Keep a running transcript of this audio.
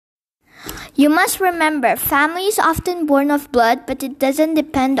You must remember, family is often born of blood, but it doesn't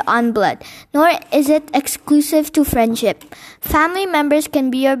depend on blood, nor is it exclusive to friendship. Family members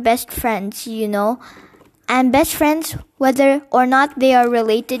can be your best friends, and best friends, whether or not they are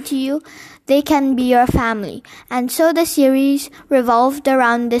related to you, they can be your family. And so the series revolved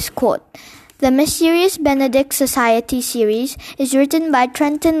around this quote. The Mysterious Benedict Society series is written by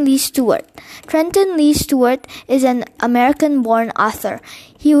Trenton Lee Stewart. Trenton Lee Stewart is an American-born author.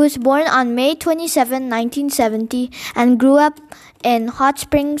 He was born on May 27, 1970, and grew up in Hot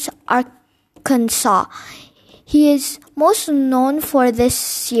Springs, Arkansas. He is most known for this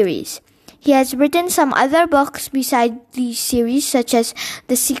series. He has written some other books besides these series, such as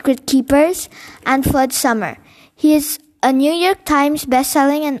The Secret Keepers and Flood Summer. He is a New York Times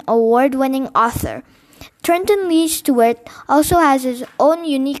bestselling and award-winning author. Trenton Lee Stewart also has his own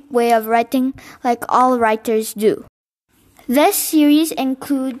unique way of writing, like all writers do. This series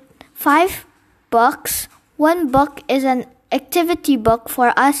includes 5 books. One book is an activity book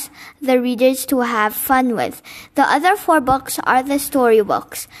for us, the readers, to have fun with. The other 4 books are the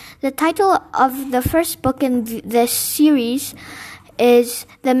storybooks. The title of the first book in this series is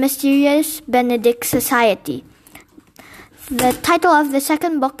The Mysterious Benedict Society. The title of the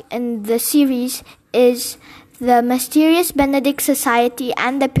second book in the series is The Mysterious Benedict Society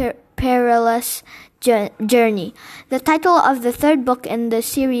and the Perilous Journey. The title of the third book in the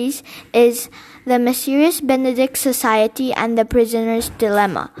series is The Mysterious Benedict Society and the Prisoner's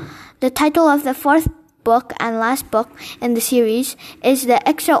Dilemma. The title of the fourth book and last book in the series is The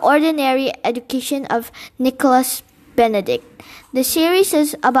Extraordinary Education of Nicholas Benedict. The series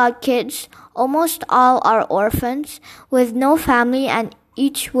is about kids. Almost all are orphans with no family and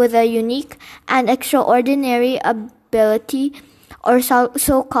each with a unique and extraordinary ability or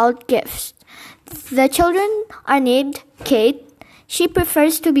so-called gifts. The children are named Kate. She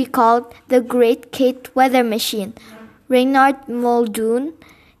prefers to be called the Great Kate Weather Machine. Reynard Muldoon.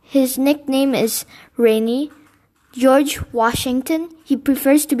 His nickname is Rainy. George Washington. He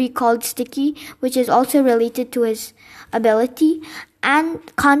prefers to be called Sticky, which is also related to his ability. And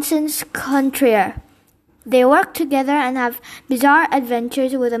Constance Contraire. They work together and have bizarre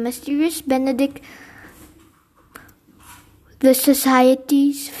adventures with a mysterious Benedict, the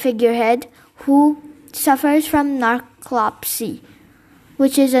society's figurehead, who suffers from narcolepsy,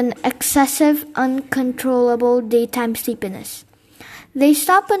 which is an excessive, uncontrollable daytime sleepiness. They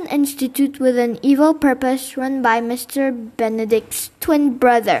stop an institute with an evil purpose run by Mr. Benedict's twin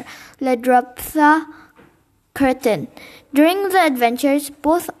brother, Ledroptha Curtin. During the adventures,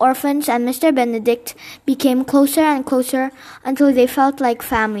 both orphans and Mr. Benedict became closer and closer until they felt like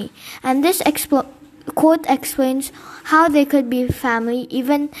family. And this quote explains how they could be family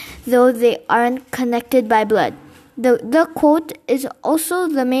even though they aren't connected by blood. The quote is also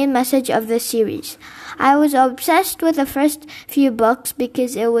the main message of the series. I was obsessed with the first few books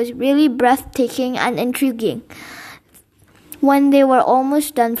because it was really breathtaking and intriguing when they were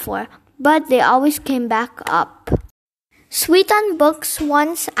almost done for, but they always came back up. Sweet on Books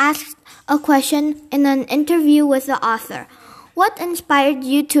once asked a question in an interview with the author. What inspired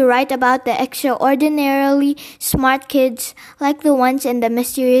you to write about the extraordinarily smart kids like the ones in the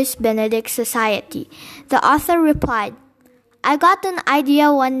Mysterious Benedict Society? The author replied, I got an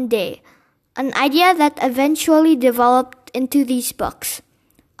idea one day, an idea that eventually developed into these books,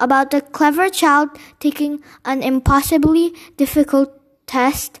 about a clever child taking an impossibly difficult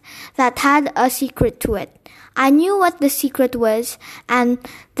test that had a secret to it. I knew what the secret was and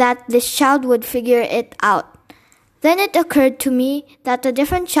that this child would figure it out. Then it occurred to me that a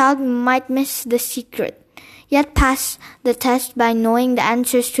different child might miss the secret, yet pass the test by knowing the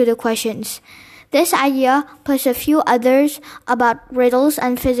answers to the questions. This idea, plus a few others about riddles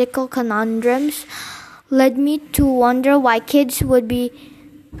and physical conundrums, led me to wonder why kids would be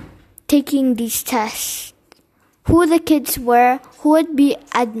taking these tests, who the kids were, who would be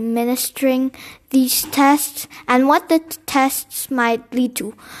administering these tests, and what the tests might lead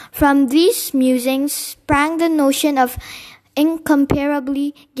to. From these musings sprang the notion of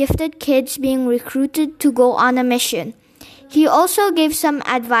incomparably gifted kids being recruited to go on a mission. He also gave some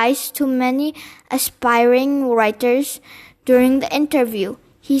advice to many aspiring writers during the interview.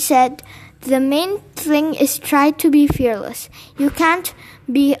 He said, the main thing is try to be fearless. You can't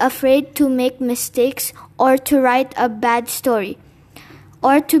be afraid to make mistakes or to write a bad story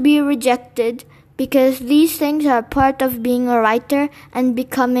or to be rejected, because these things are part of being a writer and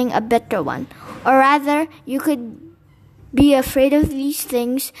becoming a better one. Or rather, you could be afraid of these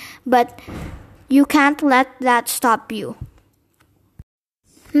things, but you can't let that stop you.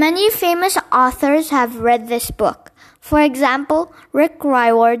 Many famous authors have read this book. For example, Rick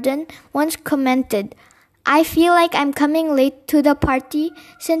Riordan once commented, "I feel like I'm coming late to the party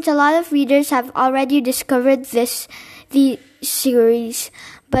since a lot of readers have already discovered the series,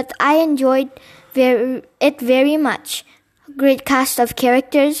 but I enjoyed it very much. Great cast of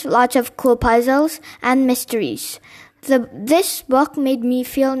characters, lots of cool puzzles and mysteries. This book made me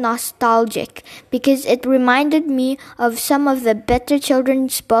feel nostalgic because it reminded me of some of the better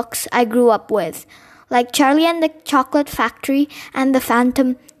children's books I grew up with, like Charlie and the Chocolate Factory and The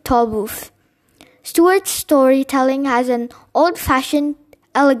Phantom Tollbooth." Stewart's storytelling has an old-fashioned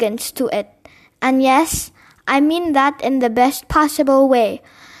elegance to it. And yes, I mean that in the best possible way.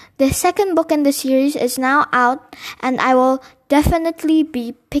 The second book in the series is now out, and I will definitely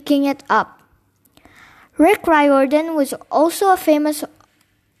be picking it up. Rick Riordan was also a famous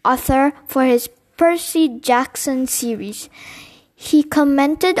author for his Percy Jackson series. He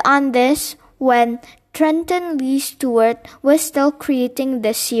commented on this when Trenton Lee Stewart was still creating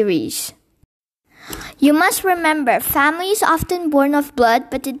the series. "You must remember, family is often born of blood,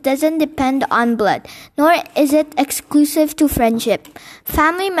 but it doesn't depend on blood, nor is it exclusive to friendship.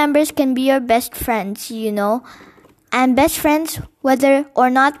 Family members can be your best friends, you know. And best friends, whether or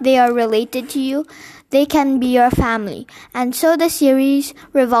not they are related to you, they can be your family." And so the series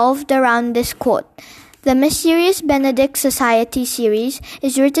revolved around this quote. The Mysterious Benedict Society series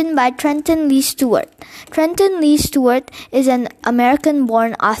is written by Trenton Lee Stewart. Trenton Lee Stewart is an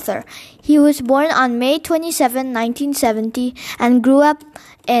American-born author. He was born on May 27, 1970, and grew up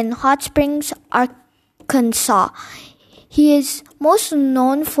in Hot Springs, Arkansas. He is most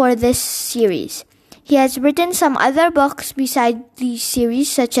known for this series. He has written some other books besides these series,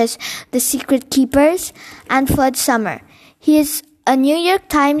 such as The Secret Keepers and Flood Summer. He is a New York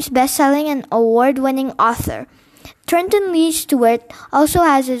Times bestselling and award-winning author. Trenton Lee Stewart also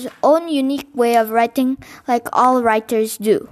has his own unique way of writing, like all writers do.